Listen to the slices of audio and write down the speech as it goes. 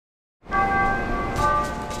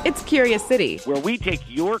It's Curious City, where we take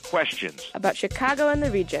your questions about Chicago and the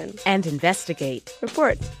region and investigate,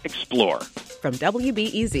 report, explore. From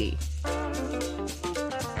WBEZ.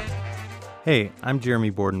 Hey, I'm Jeremy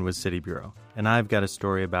Borden with City Bureau, and I've got a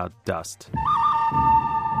story about dust.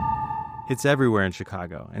 It's everywhere in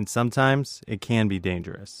Chicago, and sometimes it can be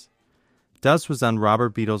dangerous. Dust was on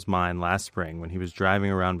Robert Beadle's mind last spring when he was driving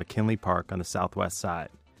around McKinley Park on the southwest side.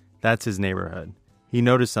 That's his neighborhood. He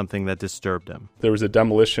noticed something that disturbed him. There was a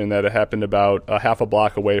demolition that had happened about a half a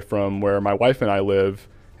block away from where my wife and I live,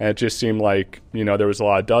 and it just seemed like, there was a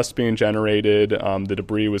lot of dust being generated. The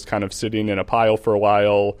debris was kind of sitting in a pile for a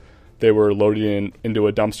while. They were loading it into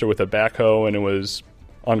a dumpster with a backhoe, and it was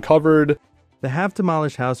uncovered. The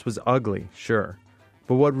half-demolished house was ugly, sure,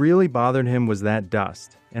 but what really bothered him was that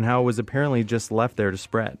dust, and how it was apparently just left there to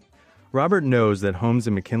spread. Robert knows that homes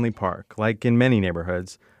in McKinley Park, like in many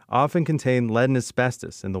neighborhoods, often contain lead and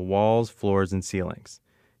asbestos in the walls, floors, and ceilings.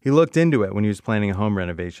 He looked into it when he was planning a home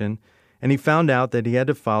renovation, and he found out that he had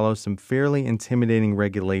to follow some fairly intimidating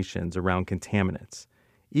regulations around contaminants,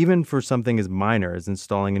 even for something as minor as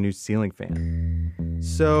installing a new ceiling fan.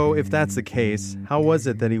 So, if that's the case, how was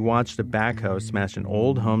it that he watched a backhoe smash an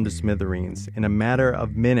old home to smithereens in a matter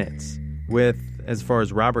of minutes, with, as far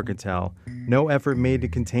as Robert could tell, no effort made to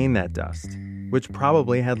contain that dust, which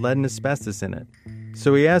probably had lead and asbestos in it?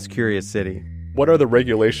 So he asked Curious City, what are the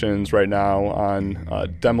regulations right now on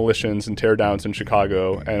demolitions and teardowns in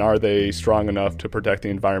Chicago, and are they strong enough to protect the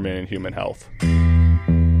environment and human health?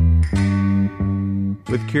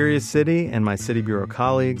 With Curious City and my City Bureau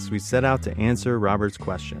colleagues, we set out to answer Robert's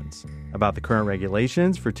questions about the current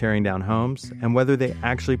regulations for tearing down homes and whether they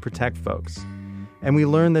actually protect folks. And we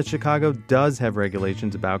learned that Chicago does have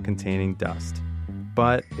regulations about containing dust,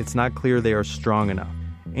 but it's not clear they are strong enough.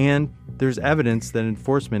 And there's evidence that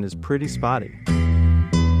enforcement is pretty spotty.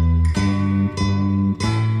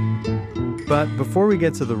 But before we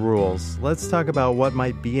get to the rules, let's talk about what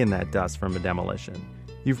might be in that dust from a demolition.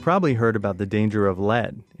 You've probably heard about the danger of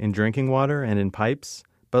lead in drinking water and in pipes,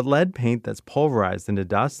 but lead paint that's pulverized into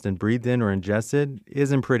dust and breathed in or ingested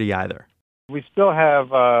isn't pretty either. We still have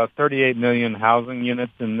 38 million housing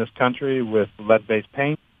units in this country with lead-based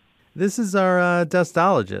paint. This is our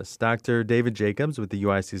dustologist, Dr. David Jacobs with the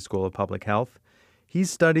UIC School of Public Health. He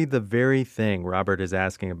studied the very thing Robert is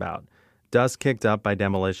asking about, dust kicked up by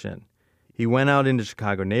demolition. He went out into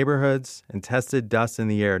Chicago neighborhoods and tested dust in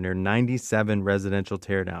the air near 97 residential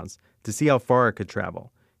teardowns to see how far it could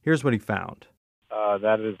travel. Here's what he found.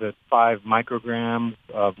 That is at 5 micrograms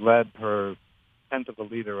of lead per tenth of a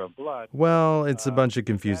liter of blood. Well, it's a bunch of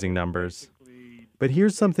confusing numbers. But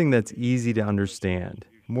here's something that's easy to understand.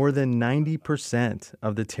 More than 90%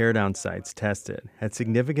 of the teardown sites tested had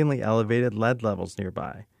significantly elevated lead levels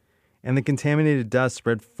nearby. And the contaminated dust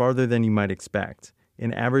spread farther than you might expect,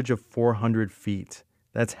 an average of 400 feet.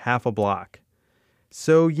 That's half a block.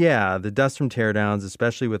 So yeah, the dust from teardowns,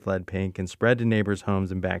 especially with lead paint, can spread to neighbors' homes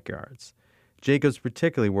and backyards. Jacobs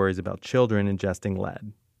particularly worries about children ingesting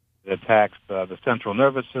lead. It attacks the central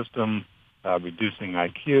nervous system, reducing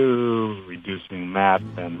IQ, reducing math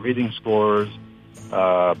and reading scores,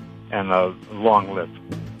 and a long list.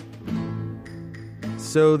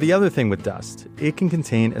 So the other thing with dust, it can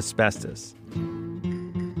contain asbestos.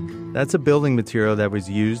 That's a building material that was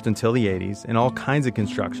used until the 80s in all kinds of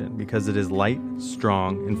construction because it is light,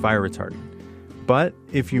 strong, and fire retardant. But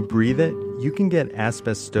if you breathe it, you can get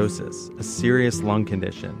asbestosis, a serious lung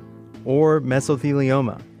condition, or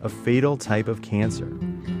mesothelioma, a fatal type of cancer.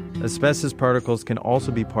 Asbestos particles can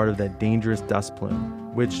also be part of that dangerous dust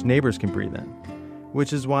plume, which neighbors can breathe in,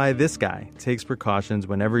 which is why this guy takes precautions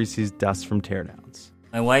whenever he sees dust from teardowns.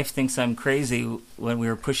 My wife thinks I'm crazy. When we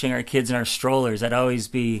were pushing our kids in our strollers, I'd always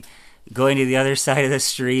be going to the other side of the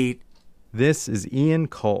street. This is Ian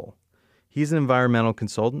Cole. He's an environmental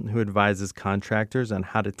consultant who advises contractors on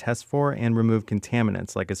how to test for and remove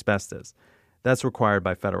contaminants like asbestos. That's required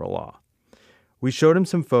by federal law. We showed him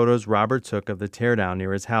some photos Robert took of the teardown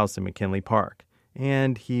near his house in McKinley Park,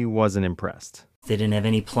 and he wasn't impressed. They didn't have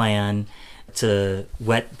any plan to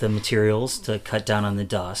wet the materials to cut down on the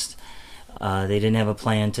dust. They didn't have a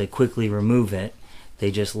plan to quickly remove it. They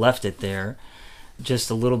just left it there. Just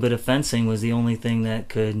a little bit of fencing was the only thing that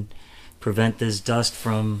could prevent this dust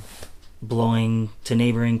from blowing to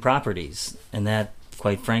neighboring properties. And that,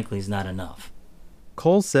 quite frankly, is not enough.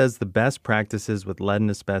 Cole says the best practices with lead and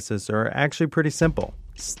asbestos are actually pretty simple.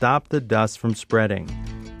 Stop the dust from spreading.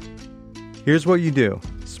 Here's what you do.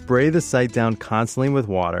 Spray the site down constantly with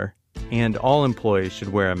water, and all employees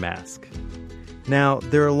should wear a mask. Now,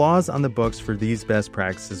 there are laws on the books for these best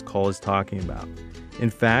practices Cole is talking about. In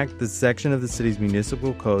fact, the section of the city's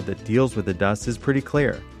municipal code that deals with the dust is pretty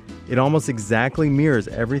clear. It almost exactly mirrors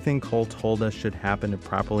everything Cole told us should happen to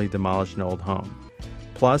properly demolish an old home.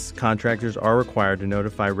 Plus, contractors are required to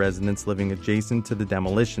notify residents living adjacent to the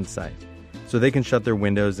demolition site, so they can shut their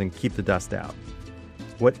windows and keep the dust out.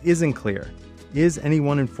 What isn't clear is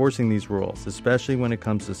anyone enforcing these rules, especially when it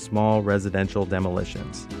comes to small residential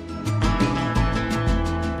demolitions.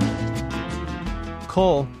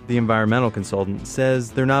 Cole, the environmental consultant,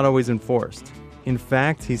 says they're not always enforced. In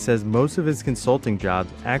fact, he says most of his consulting jobs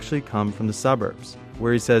actually come from the suburbs,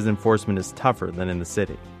 where he says enforcement is tougher than in the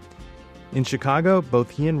city. In Chicago, both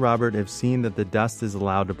he and Robert have seen that the dust is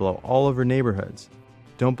allowed to blow all over neighborhoods.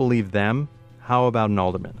 Don't believe them? How about an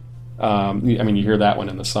alderman? You hear that one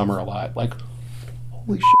in the summer a lot. Like,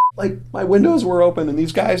 holy shit, like my windows were open and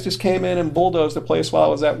these guys just came in and bulldozed the place while I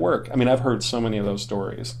was at work. I mean, I've heard so many of those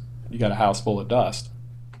stories. You got a house full of dust.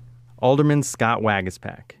 Alderman Scott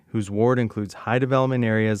Wagaspack, whose ward includes high development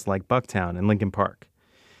areas like Bucktown and Lincoln Park.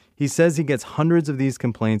 He says he gets hundreds of these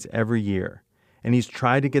complaints every year, and he's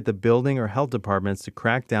tried to get the building or health departments to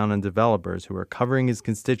crack down on developers who are covering his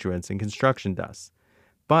constituents in construction dust.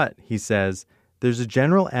 But, he says, there's a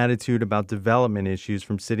general attitude about development issues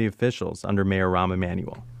from city officials under Mayor Rahm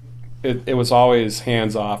Emanuel. It was always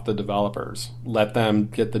hands off the developers. Let them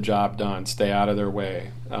get the job done. Stay out of their way.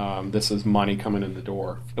 This is money coming in the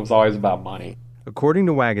door. It was always about money. According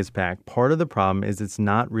to Wagaspack, part of the problem is it's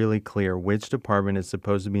not really clear which department is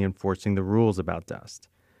supposed to be enforcing the rules about dust.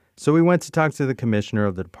 So we went to talk to the commissioner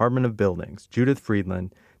of the Department of Buildings, Judith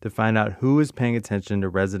Friedland, to find out who is paying attention to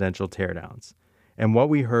residential teardowns. And what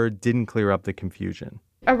we heard didn't clear up the confusion.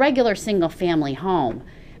 A regular single-family home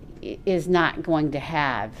is not going to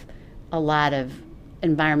have a lot of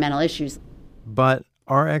environmental issues. But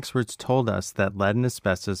our experts told us that lead and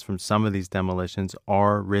asbestos from some of these demolitions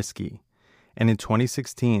are risky. And in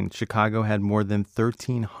 2016, Chicago had more than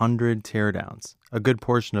 1,300 teardowns, a good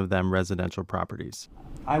portion of them residential properties.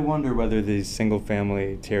 I wonder whether these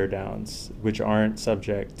single-family teardowns, which aren't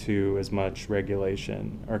subject to as much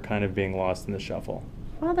regulation, are kind of being lost in the shuffle.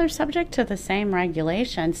 Well, they're subject to the same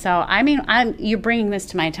regulation. So, you're bringing this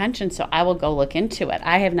to my attention, so I will go look into it.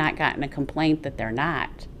 I have not gotten a complaint that they're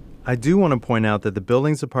not. I do want to point out that the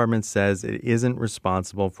buildings department says it isn't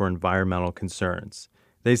responsible for environmental concerns.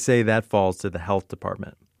 They say that falls to the health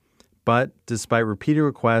department. But despite repeated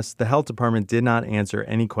requests, the health department did not answer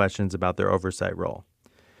any questions about their oversight role.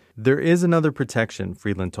 There is another protection,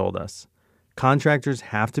 Friedland told us. Contractors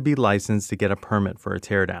have to be licensed to get a permit for a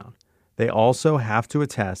teardown. They also have to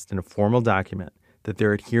attest in a formal document that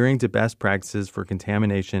they're adhering to best practices for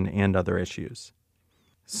contamination and other issues.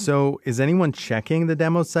 So, is anyone checking the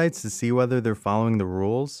demo sites to see whether they're following the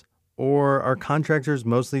rules? Or are contractors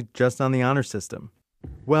mostly just on the honor system?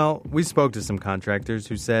 Well, we spoke to some contractors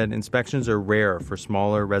who said inspections are rare for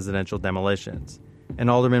smaller residential demolitions. And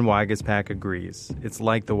Alderman Wagaspack agrees. It's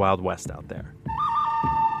like the Wild West out there.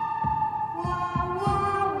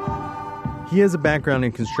 He has a background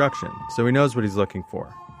in construction, so he knows what he's looking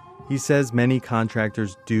for. He says many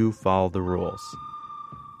contractors do follow the rules.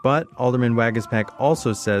 But Alderman Wagaspack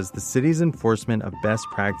also says the city's enforcement of best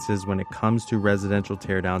practices when it comes to residential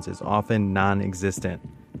teardowns is often non-existent.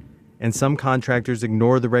 And some contractors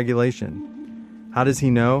ignore the regulation. How does he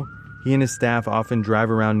know? He and his staff often drive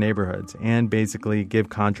around neighborhoods and basically give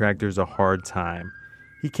contractors a hard time.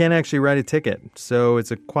 He can't actually write a ticket, so it's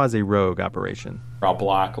a quasi-rogue operation. I'll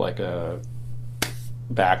block like a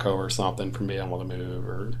backhoe or something from being able to move.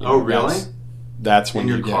 Or really? That's when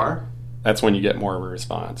in your car? That's when you get more of a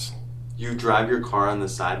response. You drive your car on the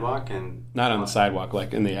sidewalk and not on the sidewalk,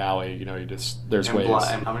 like in the alley. There's ways.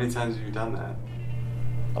 And how many times have you done that?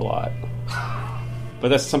 A lot.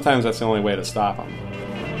 But sometimes that's the only way to stop them.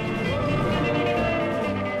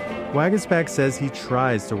 Wagaspack says he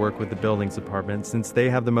tries to work with the buildings department since they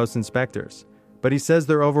have the most inspectors. But he says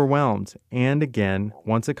they're overwhelmed. And again,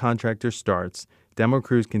 once a contractor starts, demo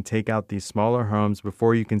crews can take out these smaller homes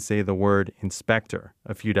before you can say the word inspector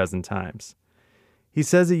a few dozen times. He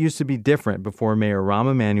says it used to be different before Mayor Rahm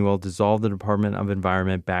Emanuel dissolved the Department of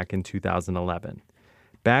Environment back in 2011.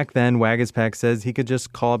 Back then, Wagaspack says he could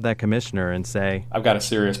just call up that commissioner and say, I've got a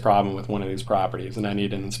serious problem with one of these properties and I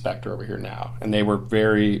need an inspector over here now. And they were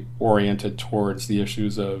very oriented towards the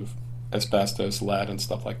issues of asbestos, lead, and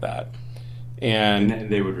stuff like that.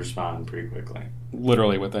 And they would respond pretty quickly.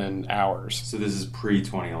 Literally within hours. So this is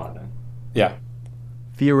pre-2011? Yeah.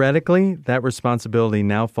 Theoretically, that responsibility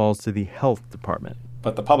now falls to the health department.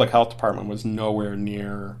 But the public health department was nowhere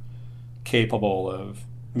near capable of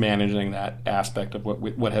managing that aspect of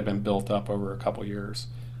what had been built up over a couple years.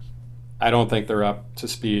 I don't think they're up to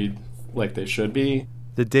speed like they should be.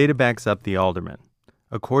 The data backs up the alderman.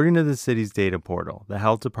 According to the city's data portal, the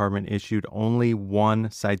health department issued only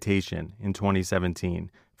one citation in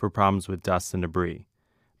 2017 for problems with dust and debris.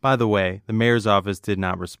 By the way, the mayor's office did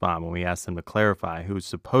not respond when we asked them to clarify who's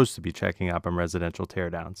supposed to be checking up on residential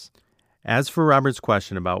teardowns. As for Robert's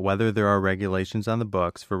question about whether there are regulations on the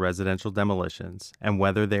books for residential demolitions and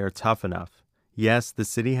whether they are tough enough, yes, the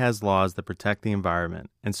city has laws that protect the environment,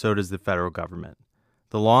 and so does the federal government.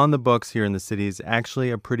 The law on the books here in the city is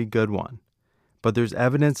actually a pretty good one. But there's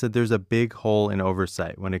evidence that there's a big hole in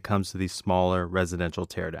oversight when it comes to these smaller residential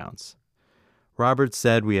teardowns. Robert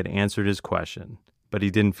said we had answered his question, but he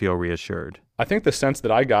didn't feel reassured. I think the sense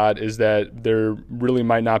that I got is that there really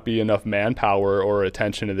might not be enough manpower or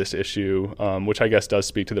attention to this issue, which I guess does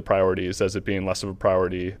speak to the priorities as it being less of a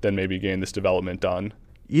priority than maybe getting this development done.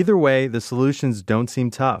 Either way, the solutions don't seem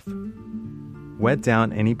tough. Wet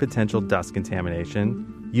down any potential dust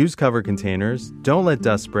contamination, use cover containers, don't let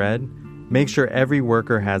dust spread, make sure every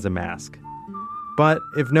worker has a mask. But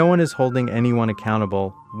if no one is holding anyone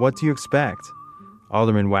accountable, what do you expect?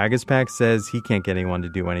 Alderman Wagaspak says he can't get anyone to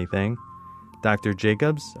do anything. Dr.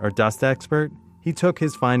 Jacobs, our dust expert, he took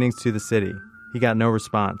his findings to the city. He got no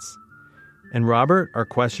response. And Robert, our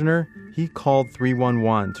questioner, he called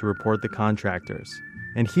 311 to report the contractors,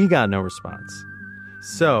 and he got no response.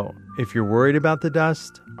 So, if you're worried about the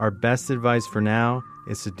dust, our best advice for now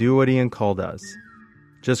is to do what Ian Cole does.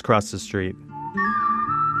 Just cross the street.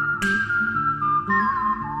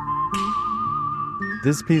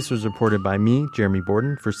 This piece was reported by me, Jeremy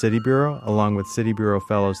Borden, for City Bureau, along with City Bureau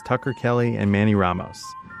fellows Tucker Kelly and Manny Ramos.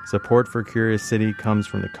 Support for Curious City comes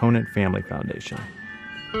from the Conant Family Foundation.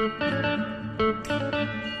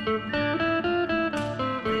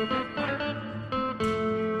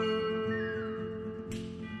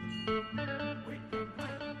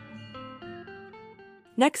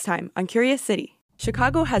 Next time on Curious City,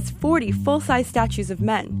 Chicago has 40 full-size statues of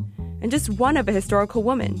men and just one of a historical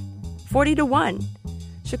woman. 40-1.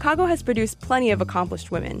 Chicago has produced plenty of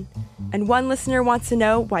accomplished women, and one listener wants to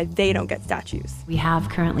know why they don't get statues. We have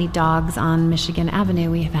currently dogs on Michigan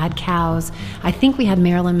Avenue. We have had cows. I think we had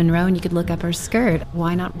Marilyn Monroe, and you could look up her skirt.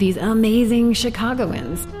 Why not these amazing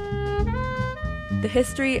Chicagoans? The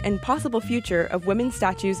history and possible future of women's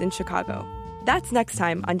statues in Chicago. That's next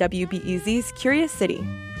time on WBEZ's Curious City.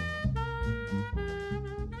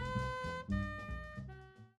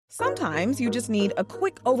 Sometimes you just need a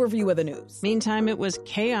quick overview of the news. Meantime, it was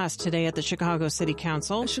chaos today at the Chicago City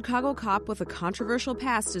Council. A Chicago cop with a controversial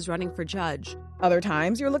past is running for judge. Other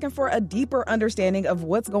times, you're looking for a deeper understanding of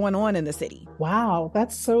what's going on in the city. Wow,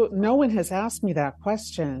 that's so... No one has asked me that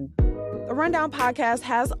question. The Rundown podcast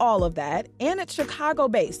has all of that, and it's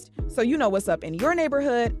Chicago-based, so you know what's up in your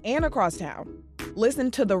neighborhood and across town.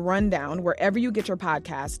 Listen to The Rundown wherever you get your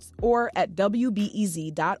podcasts or at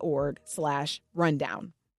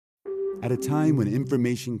wbez.org/rundown. At a time when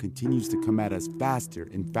information continues to come at us faster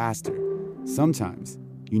and faster, sometimes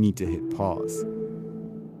you need to hit pause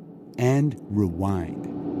and rewind.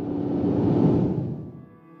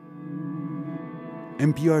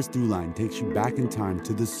 NPR's Throughline takes you back in time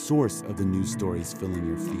to the source of the news stories filling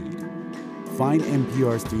your feed. Find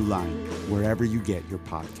NPR's Throughline wherever you get your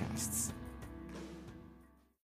podcasts.